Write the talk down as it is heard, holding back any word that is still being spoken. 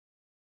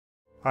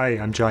Hi,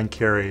 I'm John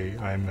Carey.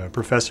 I'm a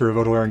professor of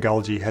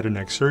otolaryngology head and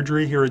neck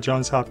surgery here at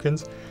Johns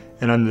Hopkins,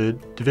 and I'm the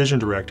division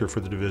director for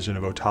the Division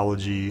of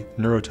Otology,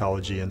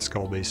 Neurotology, and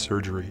Skull-Based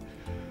Surgery.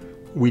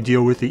 We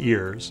deal with the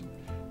ears,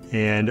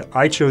 and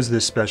I chose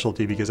this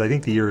specialty because I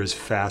think the ear is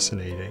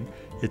fascinating.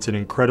 It's an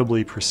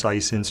incredibly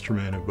precise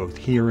instrument of both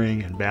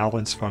hearing and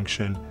balance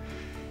function.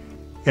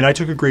 And I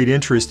took a great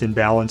interest in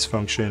balance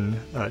function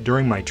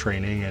during my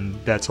training, and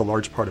that's a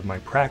large part of my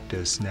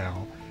practice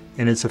now,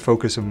 and it's a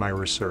focus of my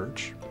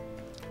research.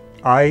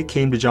 I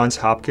came to Johns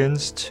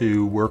Hopkins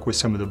to work with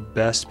some of the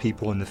best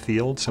people in the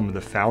field, some of the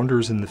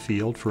founders in the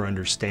field for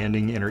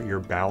understanding inner ear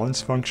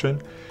balance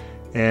function,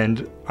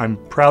 and I'm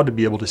proud to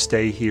be able to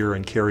stay here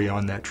and carry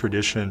on that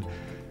tradition.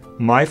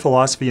 My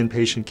philosophy in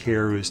patient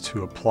care is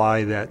to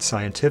apply that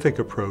scientific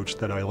approach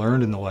that I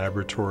learned in the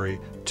laboratory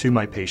to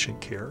my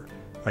patient care.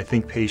 I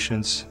think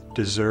patients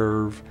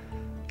deserve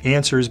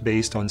answers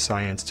based on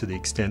science to the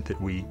extent that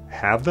we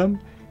have them,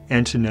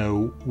 and to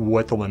know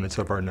what the limits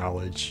of our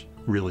knowledge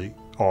really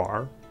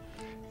are.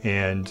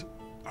 And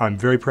I'm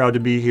very proud to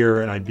be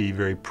here, and I'd be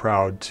very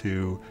proud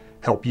to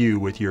help you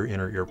with your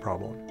inner ear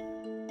problem.